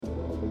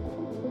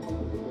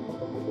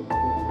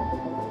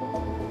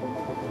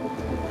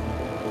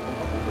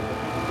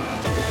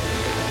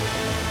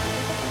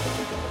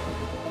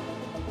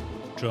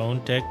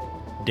Drone tech,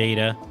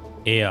 data,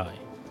 AI.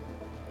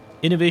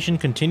 Innovation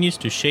continues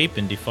to shape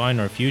and define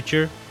our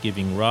future,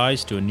 giving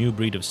rise to a new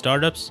breed of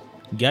startups,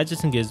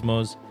 gadgets and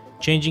gizmos,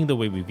 changing the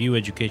way we view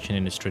education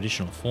in its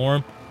traditional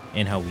form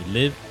and how we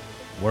live,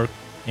 work,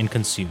 and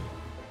consume.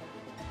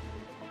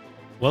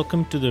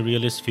 Welcome to The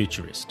Realist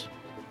Futurist,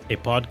 a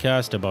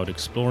podcast about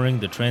exploring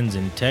the trends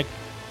in tech,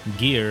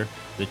 gear,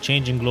 the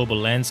changing global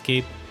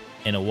landscape,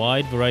 and a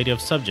wide variety of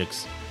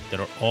subjects that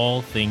are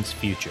all things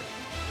future.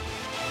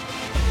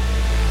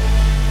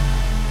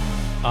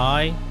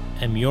 I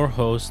am your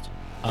host,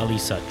 Ali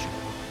Satchu.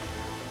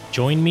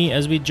 Join me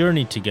as we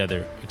journey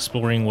together,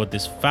 exploring what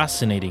this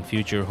fascinating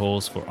future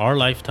holds for our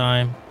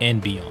lifetime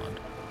and beyond.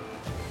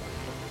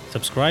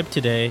 Subscribe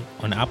today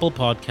on Apple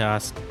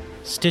Podcasts,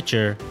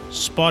 Stitcher,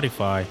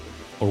 Spotify,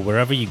 or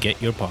wherever you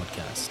get your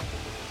podcast.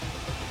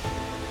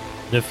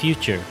 The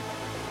future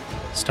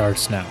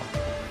starts now.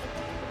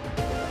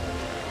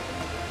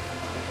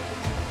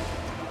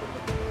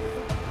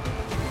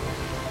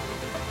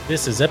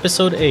 This is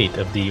episode 8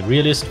 of The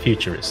Realist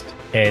Futurist,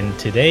 and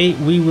today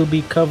we will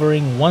be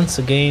covering once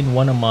again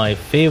one of my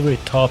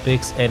favorite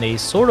topics and a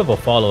sort of a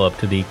follow-up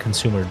to the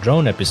consumer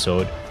drone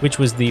episode, which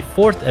was the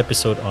 4th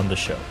episode on the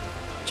show.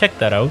 Check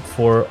that out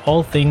for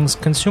all things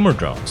consumer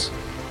drones.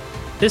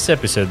 This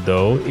episode,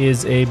 though,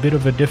 is a bit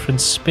of a different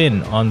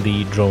spin on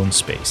the drone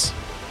space.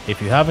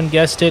 If you haven't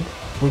guessed it,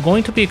 we're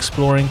going to be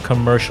exploring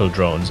commercial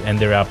drones and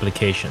their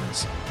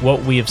applications,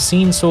 what we have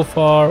seen so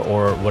far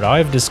or what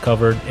I've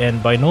discovered,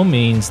 and by no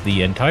means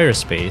the entire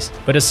space,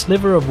 but a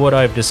sliver of what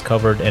I've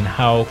discovered and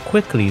how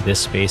quickly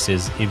this space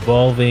is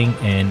evolving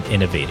and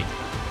innovating.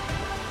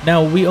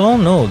 Now, we all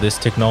know this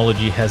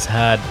technology has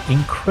had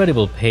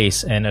incredible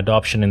pace and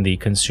adoption in the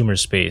consumer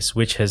space,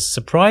 which has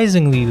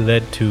surprisingly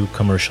led to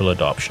commercial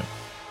adoption.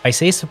 I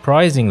say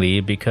surprisingly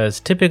because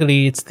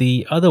typically it's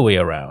the other way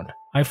around.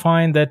 I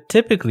find that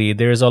typically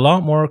there's a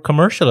lot more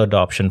commercial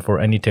adoption for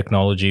any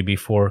technology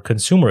before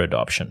consumer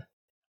adoption.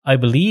 I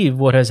believe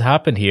what has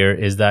happened here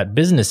is that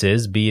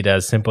businesses, be it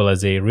as simple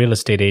as a real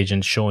estate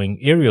agent showing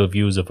aerial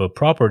views of a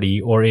property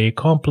or a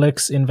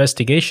complex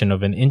investigation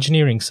of an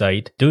engineering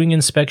site, doing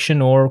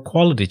inspection or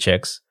quality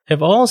checks,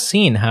 have all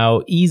seen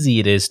how easy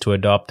it is to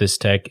adopt this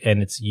tech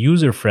and its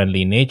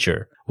user-friendly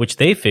nature, which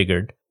they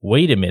figured,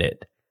 wait a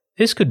minute,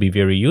 this could be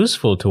very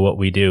useful to what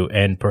we do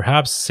and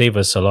perhaps save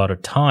us a lot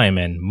of time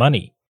and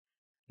money.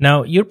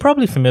 Now, you're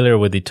probably familiar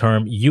with the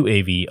term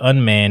UAV,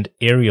 unmanned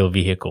aerial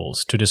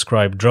vehicles, to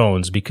describe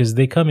drones because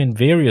they come in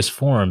various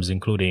forms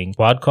including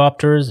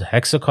quadcopters,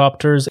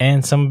 hexacopters,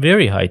 and some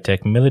very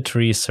high-tech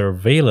military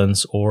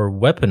surveillance or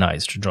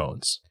weaponized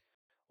drones.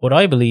 What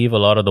I believe a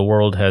lot of the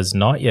world has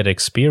not yet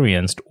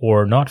experienced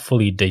or not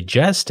fully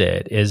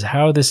digested is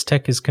how this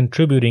tech is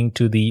contributing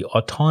to the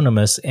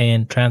autonomous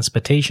and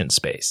transportation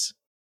space.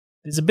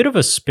 There's a bit of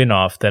a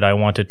spin-off that I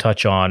want to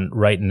touch on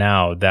right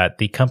now that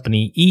the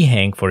company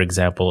eHang, for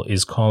example,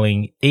 is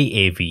calling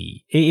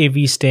AAV.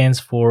 AAV stands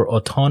for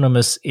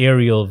Autonomous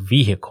Aerial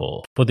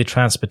Vehicle, for the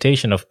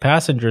transportation of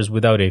passengers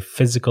without a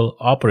physical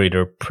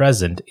operator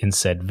present in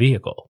said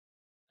vehicle.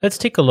 Let's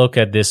take a look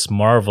at this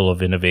marvel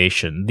of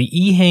innovation. The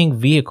eHang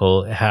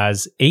vehicle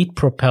has 8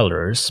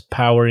 propellers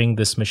powering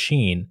this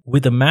machine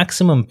with a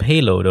maximum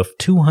payload of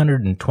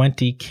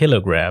 220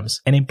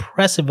 kilograms, an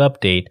impressive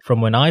update from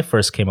when I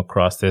first came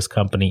across this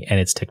company and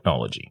its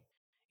technology.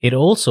 It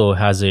also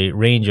has a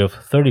range of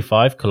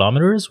 35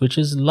 kilometers, which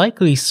is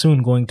likely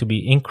soon going to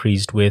be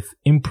increased with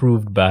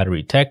improved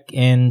battery tech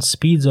and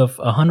speeds of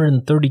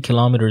 130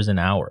 kilometers an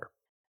hour.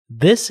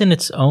 This in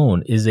its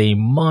own is a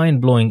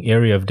mind-blowing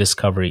area of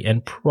discovery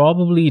and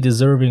probably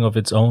deserving of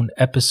its own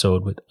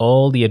episode with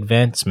all the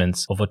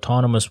advancements of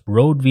autonomous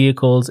road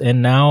vehicles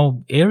and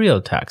now aerial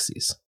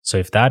taxis. So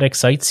if that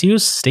excites you,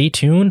 stay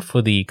tuned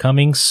for the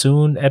coming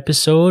soon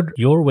episode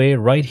your way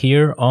right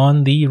here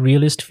on The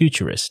Realist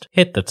Futurist.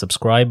 Hit that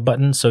subscribe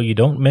button so you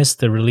don't miss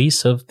the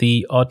release of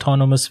the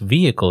autonomous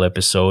vehicle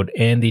episode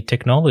and the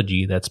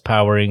technology that's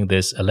powering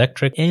this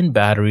electric and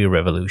battery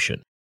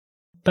revolution.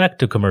 Back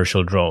to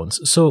commercial drones.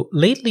 So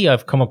lately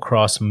I've come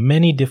across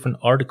many different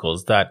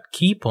articles that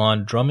keep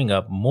on drumming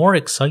up more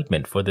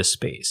excitement for this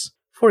space.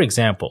 For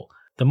example,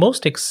 the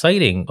most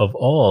exciting of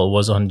all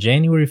was on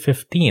January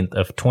 15th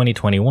of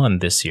 2021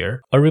 this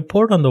year, a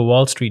report on the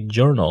Wall Street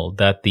Journal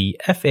that the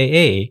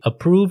FAA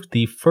approved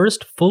the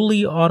first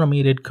fully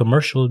automated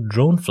commercial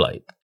drone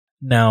flight.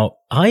 Now,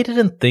 I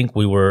didn't think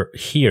we were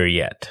here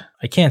yet.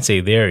 I can't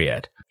say there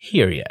yet.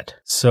 Here yet.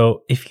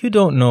 So if you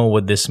don't know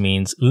what this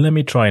means, let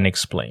me try and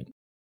explain.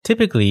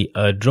 Typically,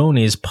 a drone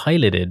is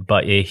piloted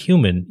by a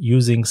human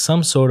using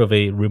some sort of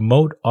a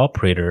remote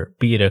operator,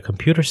 be it a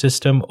computer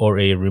system or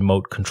a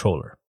remote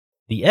controller.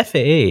 The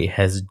FAA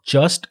has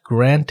just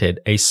granted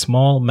a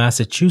small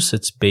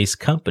Massachusetts-based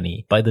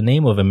company by the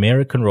name of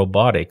American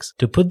Robotics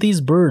to put these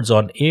birds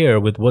on air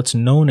with what's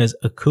known as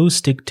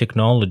acoustic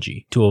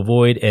technology to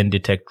avoid and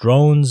detect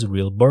drones,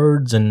 real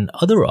birds, and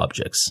other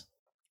objects.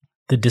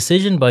 The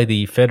decision by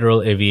the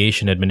Federal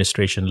Aviation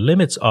Administration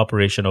limits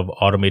operation of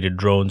automated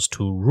drones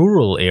to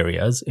rural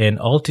areas and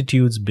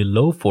altitudes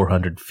below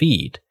 400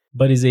 feet,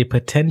 but is a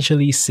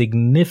potentially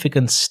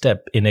significant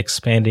step in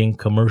expanding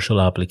commercial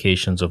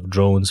applications of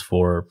drones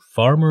for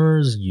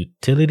farmers,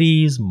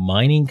 utilities,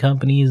 mining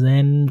companies,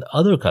 and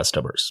other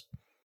customers.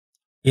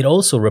 It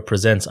also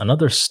represents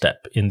another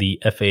step in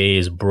the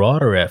FAA's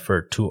broader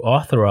effort to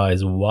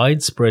authorize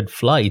widespread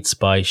flights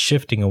by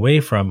shifting away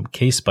from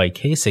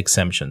case-by-case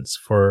exemptions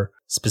for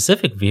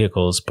specific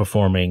vehicles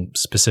performing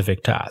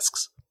specific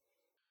tasks.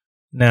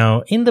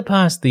 Now, in the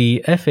past,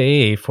 the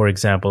FAA, for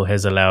example,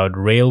 has allowed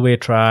railway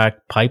track,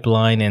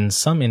 pipeline, and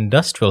some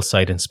industrial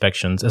site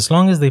inspections as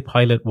long as the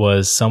pilot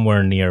was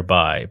somewhere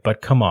nearby.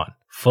 But come on,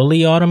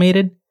 fully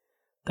automated?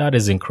 That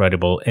is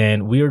incredible,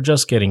 and we are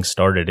just getting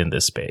started in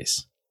this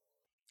space.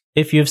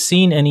 If you've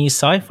seen any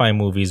sci-fi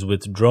movies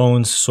with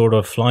drones sort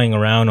of flying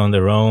around on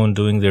their own,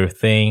 doing their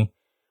thing,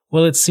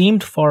 well, it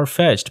seemed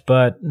far-fetched,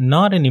 but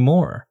not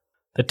anymore.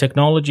 The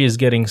technology is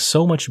getting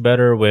so much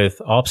better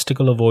with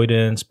obstacle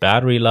avoidance,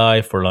 battery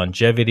life for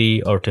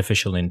longevity,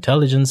 artificial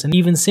intelligence, and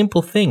even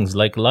simple things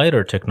like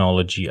LiDAR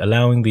technology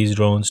allowing these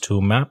drones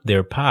to map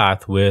their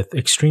path with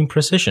extreme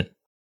precision.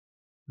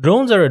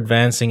 Drones are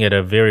advancing at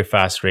a very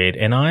fast rate,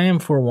 and I am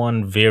for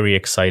one very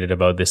excited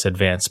about this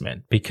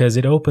advancement because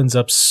it opens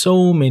up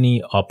so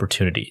many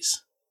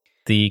opportunities.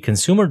 The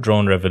consumer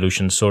drone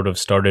revolution sort of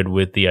started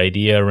with the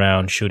idea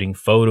around shooting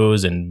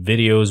photos and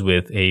videos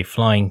with a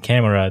flying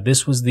camera.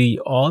 This was the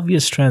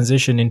obvious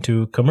transition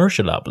into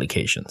commercial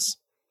applications.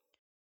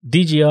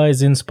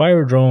 DJI's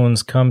Inspire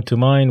drones come to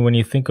mind when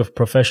you think of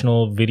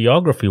professional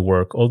videography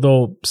work,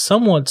 although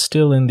somewhat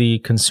still in the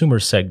consumer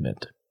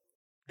segment.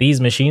 These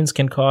machines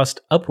can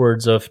cost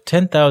upwards of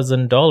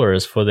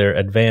 $10,000 for their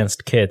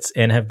advanced kits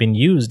and have been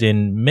used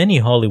in many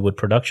Hollywood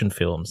production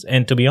films.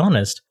 And to be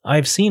honest,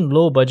 I've seen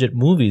low-budget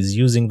movies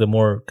using the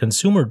more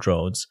consumer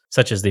drones,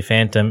 such as the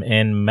Phantom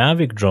and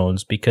Mavic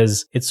drones,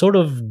 because it's sort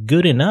of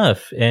good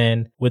enough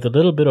and with a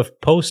little bit of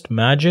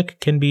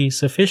post-magic can be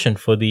sufficient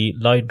for the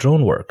light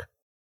drone work.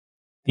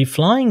 The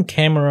flying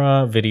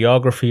camera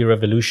videography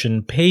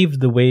revolution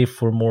paved the way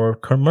for more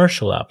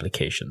commercial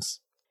applications.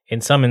 In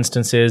some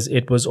instances,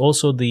 it was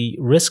also the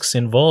risks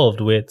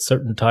involved with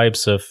certain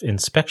types of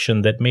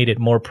inspection that made it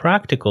more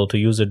practical to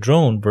use a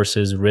drone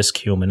versus risk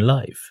human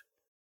life.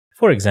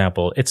 For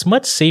example, it's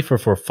much safer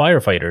for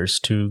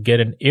firefighters to get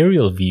an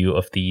aerial view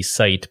of the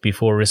site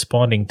before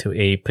responding to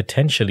a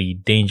potentially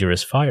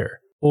dangerous fire.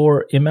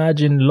 Or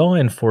imagine law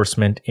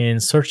enforcement in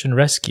search and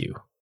rescue.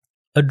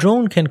 A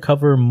drone can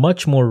cover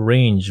much more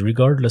range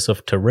regardless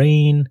of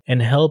terrain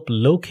and help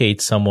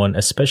locate someone,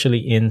 especially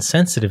in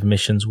sensitive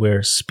missions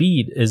where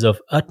speed is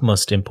of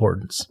utmost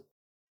importance.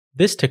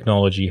 This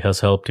technology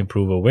has helped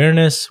improve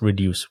awareness,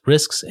 reduce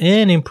risks,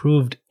 and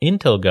improved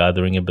intel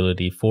gathering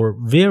ability for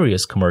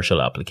various commercial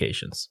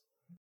applications.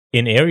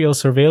 In aerial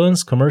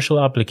surveillance,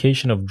 commercial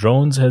application of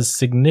drones has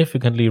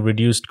significantly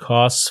reduced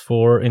costs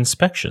for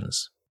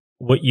inspections.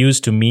 What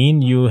used to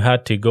mean you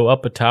had to go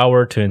up a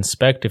tower to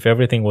inspect if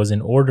everything was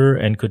in order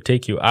and could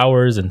take you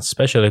hours and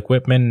special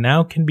equipment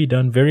now can be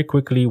done very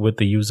quickly with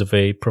the use of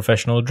a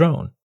professional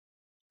drone.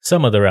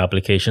 Some other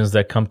applications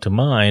that come to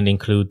mind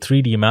include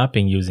 3D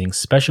mapping using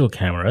special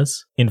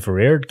cameras,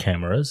 infrared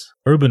cameras,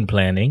 urban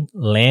planning,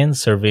 land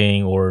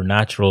surveying or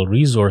natural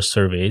resource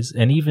surveys,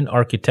 and even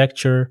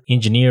architecture,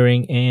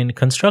 engineering, and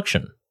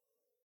construction.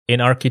 In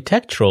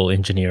architectural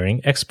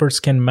engineering, experts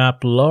can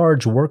map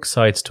large work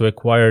sites to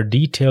acquire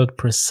detailed,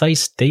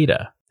 precise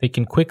data. They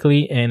can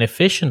quickly and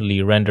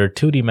efficiently render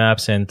 2D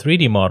maps and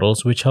 3D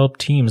models, which help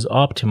teams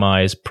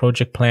optimize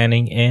project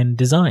planning and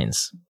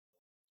designs.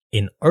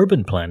 In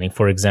urban planning,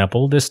 for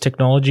example, this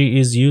technology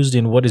is used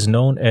in what is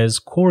known as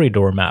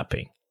corridor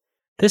mapping.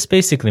 This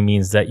basically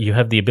means that you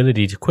have the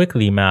ability to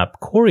quickly map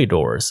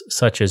corridors,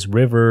 such as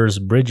rivers,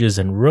 bridges,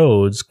 and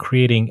roads,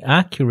 creating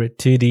accurate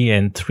 2D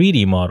and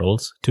 3D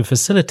models to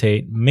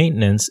facilitate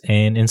maintenance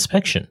and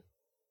inspection.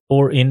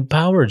 Or in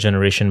power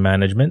generation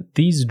management,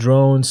 these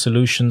drone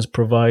solutions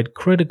provide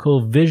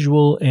critical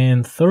visual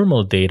and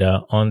thermal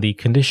data on the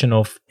condition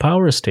of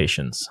power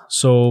stations,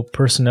 so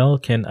personnel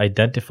can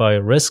identify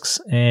risks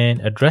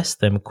and address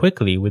them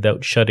quickly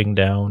without shutting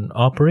down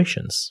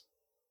operations.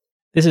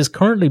 This is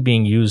currently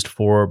being used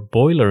for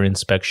boiler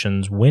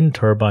inspections, wind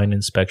turbine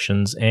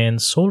inspections,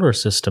 and solar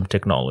system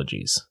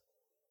technologies.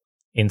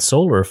 In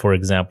solar, for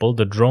example,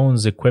 the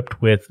drones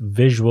equipped with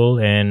visual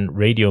and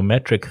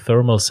radiometric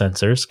thermal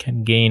sensors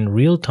can gain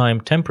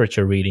real-time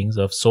temperature readings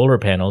of solar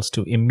panels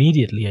to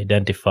immediately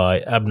identify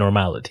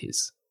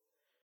abnormalities.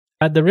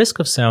 At the risk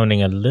of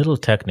sounding a little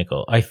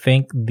technical, I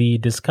think the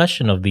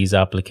discussion of these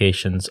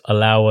applications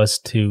allow us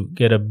to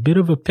get a bit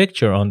of a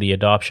picture on the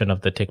adoption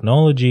of the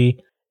technology.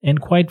 And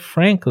quite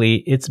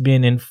frankly, it's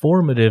been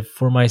informative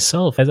for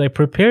myself as I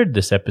prepared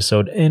this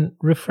episode and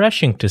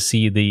refreshing to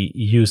see the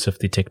use of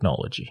the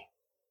technology.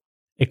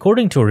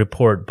 According to a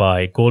report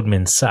by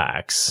Goldman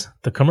Sachs,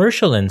 the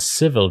commercial and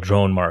civil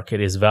drone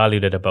market is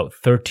valued at about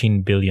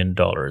 $13 billion,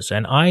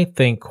 and I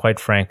think, quite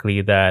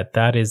frankly,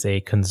 that is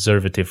a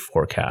conservative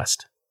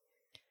forecast.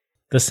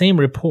 The same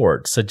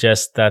report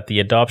suggests that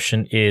the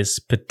adoption is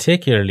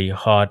particularly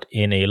hot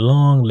in a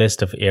long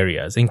list of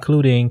areas,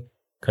 including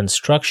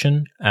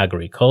construction,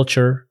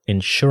 agriculture,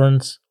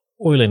 insurance,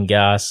 oil and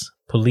gas,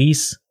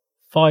 police,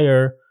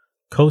 fire,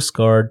 Coast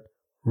Guard,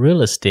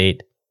 real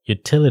estate,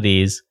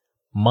 utilities,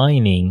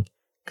 mining,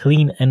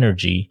 clean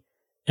energy,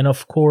 and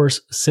of course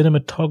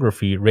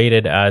cinematography,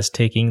 rated as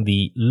taking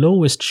the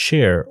lowest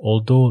share,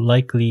 although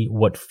likely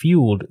what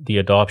fueled the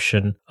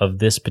adoption of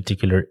this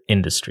particular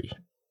industry.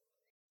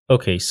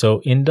 Okay,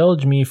 so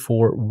indulge me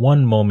for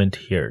one moment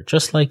here.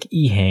 Just like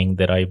EHang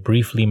that I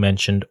briefly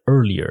mentioned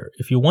earlier,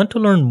 if you want to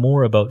learn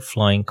more about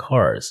flying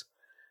cars,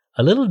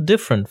 a little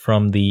different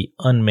from the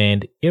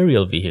unmanned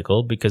aerial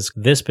vehicle because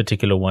this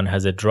particular one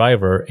has a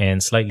driver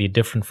and slightly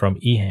different from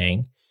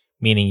EHang,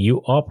 meaning you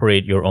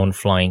operate your own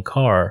flying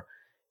car,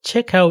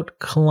 check out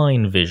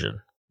Klein Vision.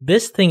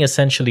 This thing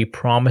essentially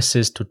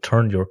promises to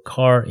turn your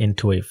car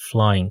into a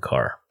flying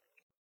car.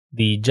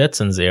 The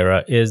Jetsons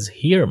era is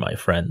here, my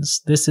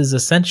friends. This is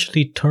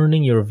essentially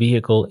turning your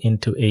vehicle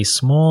into a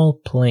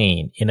small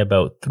plane in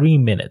about 3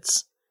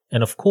 minutes,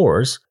 and of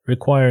course,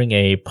 requiring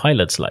a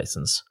pilot's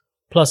license,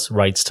 plus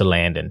rights to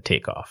land and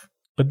take off.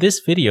 But this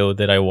video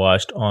that I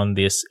watched on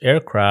this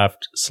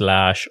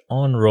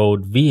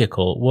aircraft/on-road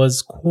vehicle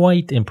was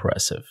quite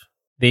impressive.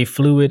 They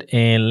flew it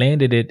and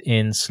landed it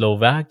in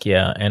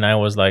Slovakia, and I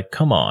was like,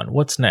 come on,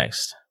 what's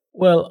next?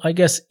 Well, I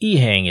guess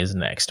EHang is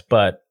next,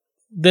 but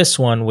this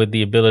one with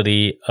the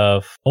ability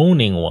of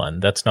owning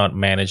one that's not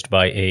managed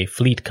by a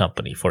fleet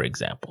company, for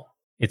example.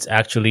 It's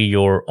actually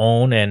your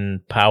own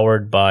and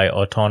powered by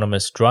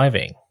autonomous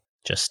driving.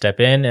 Just step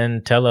in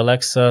and tell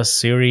Alexa,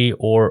 Siri,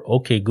 or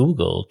OK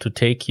Google to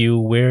take you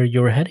where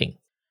you're heading.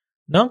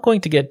 Not going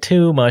to get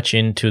too much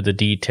into the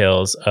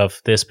details of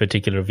this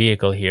particular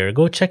vehicle here.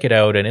 Go check it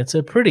out, and it's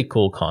a pretty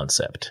cool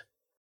concept.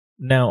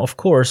 Now, of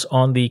course,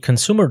 on the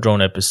consumer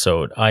drone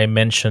episode, I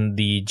mentioned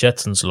the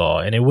Jetsons law,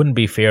 and it wouldn't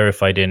be fair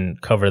if I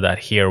didn't cover that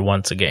here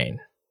once again.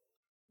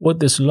 What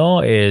this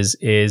law is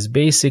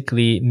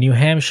basically New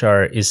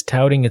Hampshire is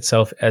touting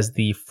itself as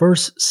the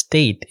first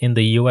state in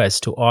the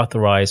US to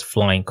authorize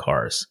flying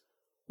cars,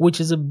 which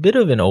is a bit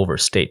of an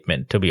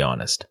overstatement, to be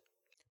honest.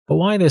 But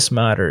why this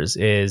matters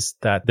is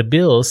that the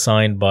bill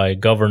signed by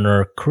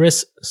Governor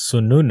Chris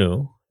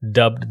Sununu,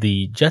 dubbed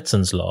the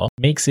Jetsons Law,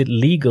 makes it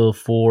legal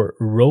for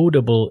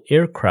roadable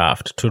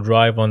aircraft to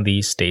drive on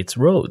the state's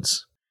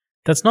roads.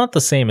 That's not the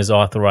same as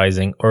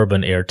authorizing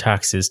urban air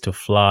taxis to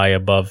fly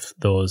above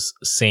those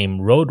same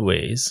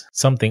roadways,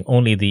 something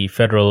only the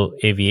Federal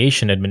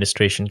Aviation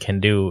Administration can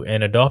do,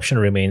 and adoption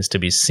remains to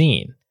be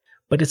seen.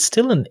 But it's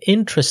still an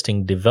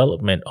interesting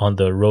development on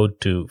the road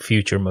to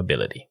future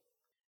mobility.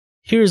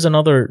 Here's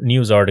another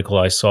news article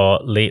I saw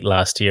late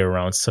last year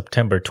around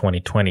September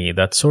 2020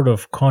 that sort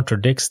of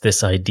contradicts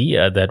this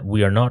idea that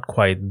we are not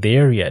quite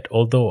there yet,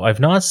 although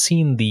I've not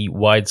seen the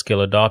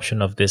wide-scale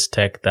adoption of this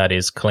tech that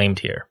is claimed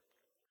here.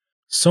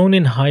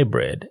 Sonin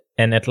Hybrid,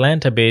 an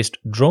Atlanta-based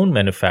drone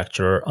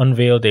manufacturer,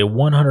 unveiled a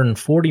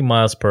 140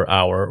 miles per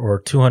hour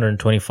or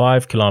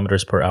 225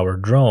 kilometers per hour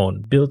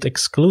drone built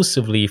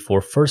exclusively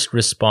for first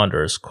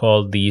responders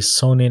called the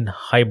Sonin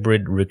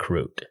Hybrid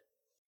Recruit.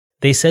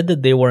 They said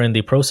that they were in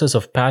the process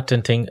of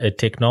patenting a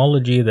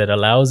technology that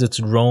allows its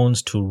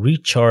drones to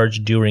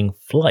recharge during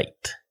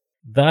flight.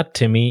 That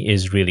to me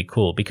is really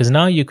cool because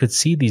now you could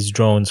see these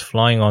drones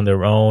flying on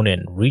their own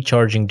and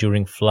recharging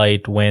during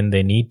flight when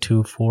they need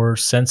to for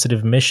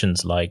sensitive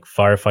missions like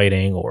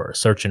firefighting or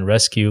search and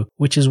rescue,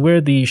 which is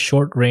where the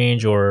short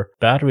range or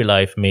battery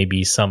life may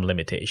be some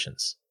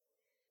limitations.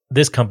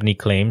 This company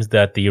claims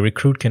that the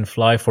Recruit can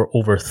fly for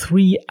over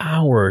 3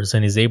 hours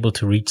and is able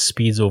to reach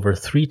speeds over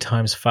 3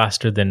 times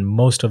faster than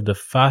most of the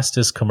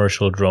fastest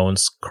commercial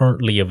drones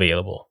currently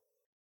available.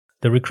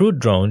 The Recruit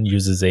drone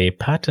uses a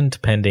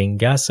patent-pending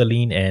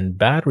gasoline and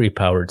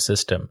battery-powered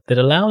system that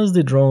allows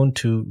the drone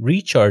to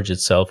recharge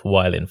itself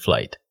while in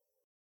flight.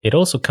 It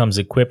also comes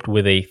equipped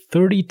with a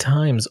 30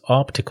 times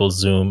optical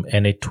zoom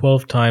and a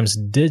 12 times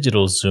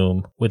digital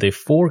zoom with a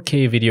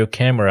 4K video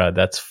camera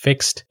that's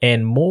fixed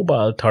and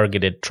mobile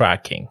targeted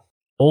tracking.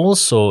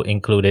 Also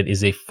included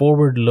is a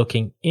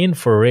forward-looking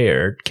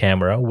infrared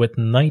camera with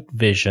night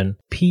vision,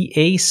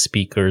 PA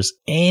speakers,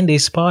 and a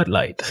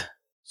spotlight.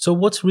 So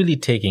what's really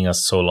taking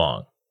us so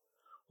long?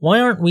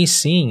 Why aren't we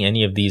seeing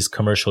any of these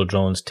commercial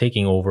drones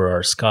taking over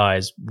our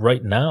skies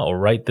right now,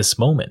 right this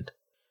moment?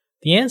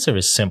 The answer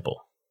is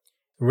simple.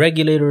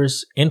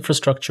 Regulators,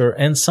 infrastructure,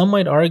 and some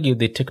might argue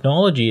the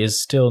technology is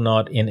still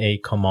not in a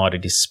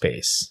commodity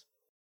space.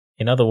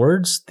 In other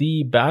words,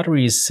 the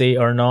batteries, say,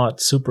 are not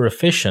super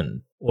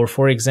efficient, or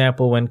for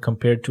example, when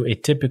compared to a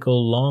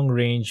typical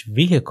long-range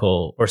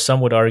vehicle, or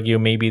some would argue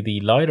maybe the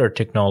LiDAR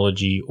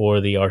technology or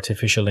the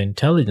artificial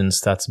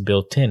intelligence that's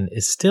built in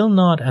is still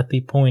not at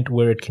the point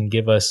where it can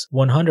give us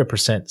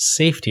 100%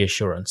 safety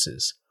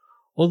assurances.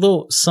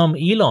 Although some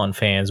Elon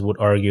fans would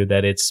argue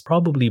that it's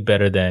probably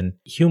better than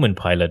human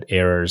pilot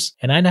errors,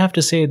 and I'd have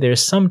to say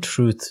there's some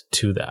truth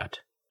to that.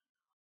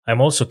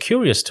 I'm also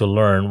curious to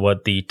learn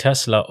what the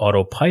Tesla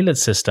autopilot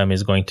system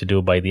is going to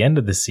do by the end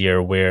of this year,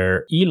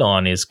 where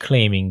Elon is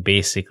claiming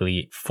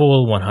basically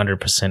full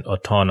 100%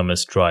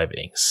 autonomous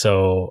driving.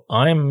 So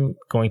I'm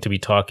going to be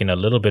talking a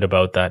little bit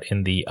about that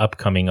in the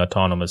upcoming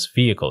autonomous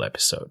vehicle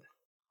episode.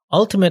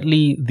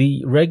 Ultimately,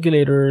 the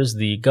regulators,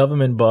 the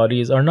government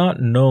bodies are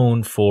not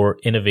known for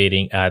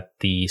innovating at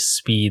the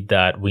speed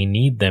that we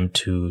need them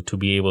to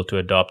be able to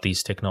adopt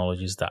these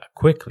technologies that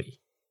quickly.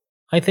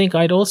 I think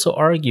I'd also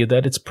argue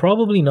that it's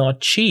probably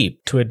not cheap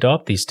to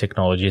adopt these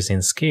technologies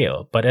in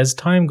scale, but as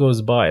time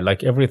goes by,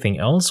 like everything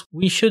else,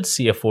 we should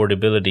see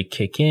affordability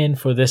kick in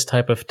for this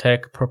type of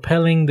tech,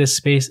 propelling this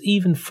space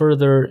even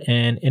further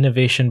and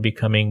innovation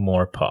becoming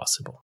more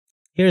possible.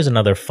 Here's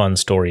another fun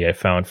story I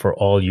found for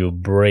all you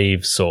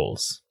brave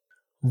souls.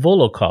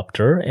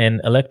 Volocopter, an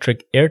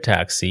electric air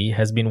taxi,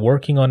 has been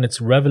working on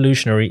its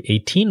revolutionary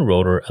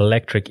 18-rotor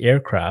electric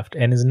aircraft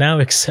and is now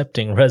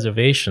accepting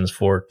reservations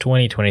for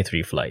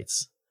 2023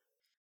 flights.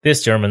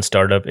 This German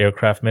startup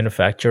aircraft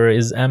manufacturer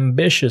is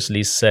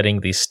ambitiously setting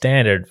the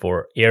standard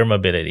for air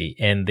mobility,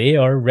 and they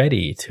are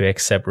ready to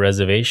accept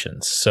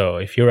reservations. So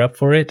if you're up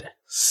for it,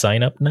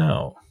 sign up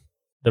now.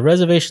 The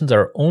reservations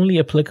are only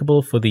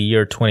applicable for the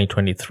year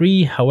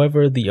 2023,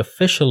 however, the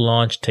official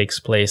launch takes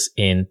place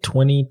in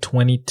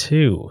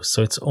 2022,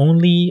 so it's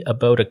only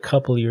about a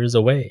couple years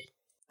away.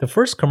 The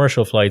first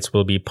commercial flights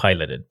will be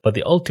piloted, but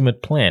the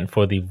ultimate plan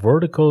for the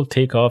vertical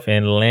takeoff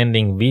and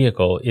landing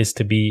vehicle is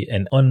to be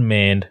an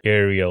unmanned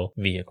aerial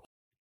vehicle.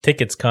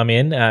 Tickets come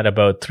in at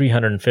about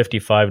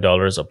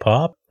 $355 a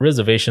pop.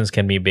 Reservations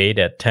can be made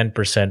at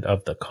 10%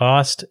 of the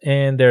cost,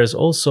 and there's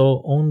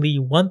also only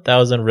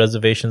 1,000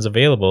 reservations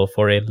available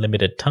for a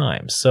limited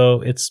time, so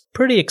it's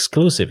pretty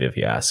exclusive if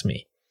you ask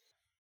me.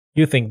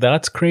 You think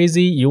that's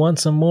crazy? You want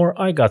some more?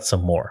 I got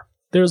some more.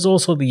 There's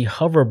also the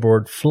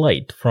hoverboard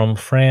flight from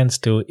France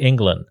to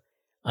England.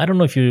 I don't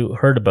know if you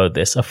heard about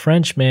this. A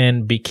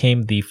Frenchman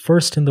became the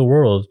first in the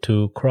world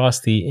to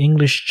cross the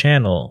English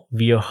Channel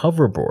via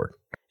hoverboard.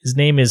 His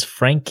name is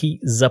Frankie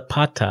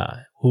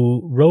Zapata,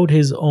 who rode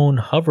his own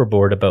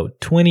hoverboard about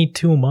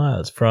 22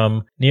 miles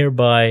from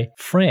nearby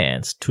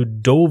France to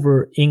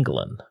Dover,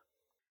 England.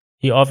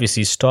 He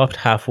obviously stopped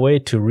halfway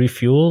to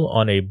refuel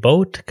on a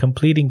boat,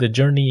 completing the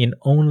journey in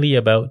only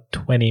about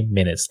 20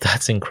 minutes.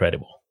 That's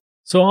incredible.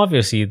 So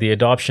obviously, the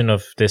adoption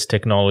of this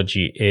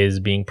technology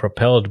is being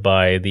propelled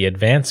by the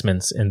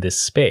advancements in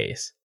this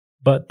space.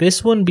 But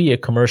this wouldn't be a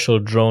commercial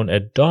drone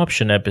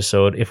adoption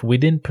episode if we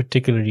didn't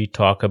particularly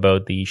talk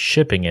about the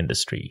shipping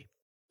industry.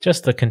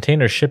 Just the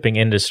container shipping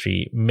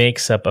industry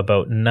makes up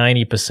about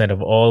 90%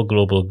 of all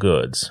global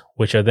goods,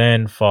 which are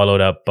then followed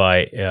up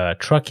by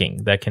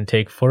trucking that can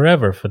take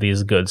forever for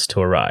these goods to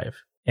arrive.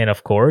 And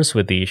of course,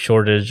 with the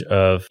shortage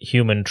of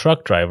human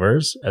truck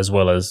drivers, as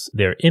well as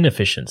their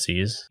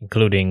inefficiencies,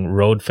 including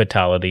road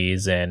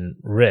fatalities and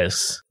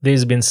risks,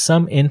 there's been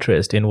some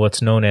interest in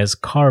what's known as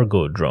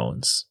cargo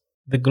drones.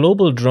 The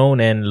global drone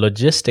and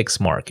logistics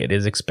market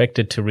is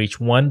expected to reach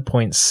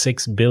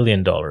 $1.6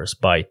 billion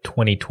by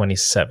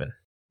 2027.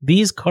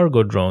 These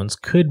cargo drones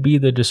could be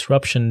the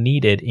disruption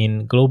needed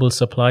in global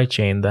supply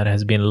chain that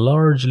has been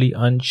largely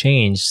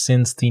unchanged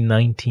since the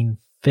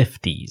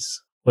 1950s.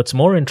 What's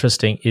more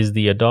interesting is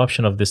the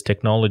adoption of this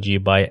technology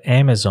by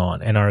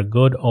Amazon and our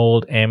good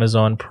old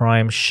Amazon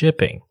Prime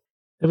shipping.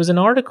 There was an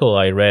article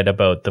I read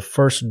about the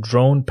first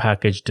drone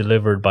package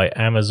delivered by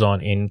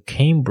Amazon in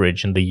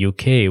Cambridge in the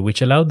UK,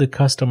 which allowed the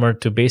customer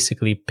to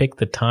basically pick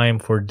the time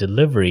for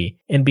delivery.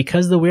 And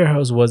because the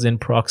warehouse was in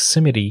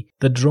proximity,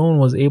 the drone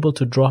was able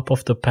to drop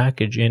off the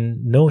package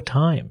in no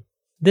time.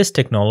 This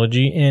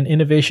technology and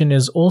innovation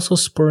is also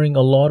spurring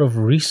a lot of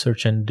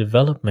research and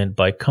development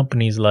by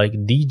companies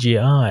like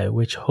DJI,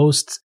 which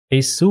hosts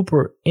a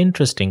super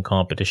interesting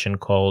competition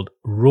called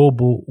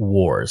Robo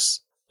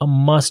Wars. A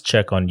must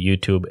check on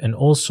YouTube, and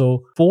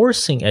also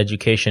forcing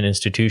education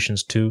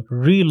institutions to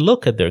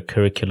relook at their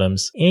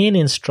curriculums and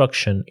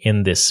instruction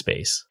in this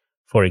space.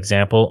 For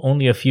example,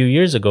 only a few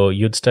years ago,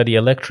 you'd study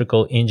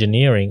electrical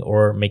engineering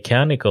or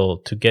mechanical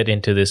to get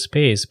into this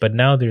space, but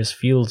now there's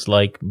fields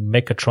like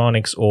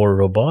mechatronics or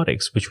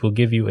robotics, which will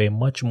give you a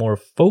much more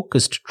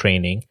focused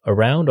training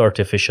around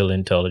artificial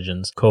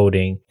intelligence,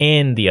 coding,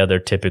 and the other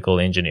typical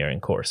engineering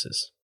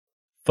courses.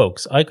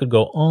 Folks, I could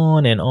go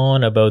on and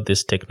on about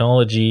this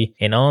technology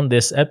and on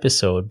this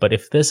episode, but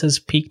if this has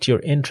piqued your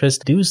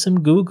interest, do some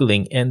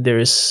Googling, and there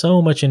is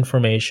so much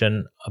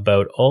information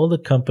about all the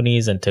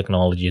companies and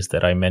technologies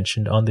that I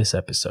mentioned on this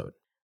episode.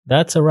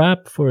 That's a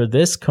wrap for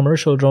this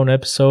commercial drone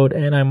episode,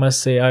 and I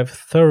must say I've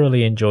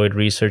thoroughly enjoyed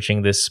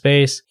researching this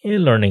space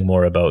and learning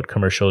more about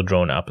commercial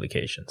drone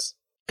applications.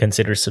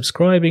 Consider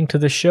subscribing to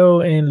the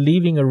show and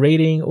leaving a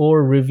rating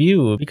or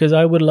review because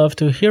I would love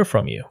to hear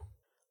from you.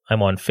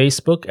 I'm on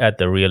Facebook at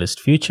The Realist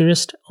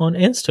Futurist, on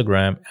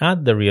Instagram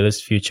at The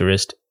Realist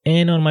Futurist,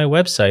 and on my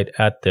website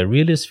at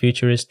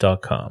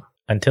therealistfuturist.com.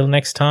 Until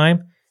next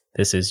time,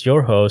 this is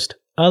your host,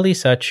 Ali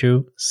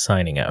Sachu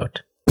signing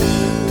out.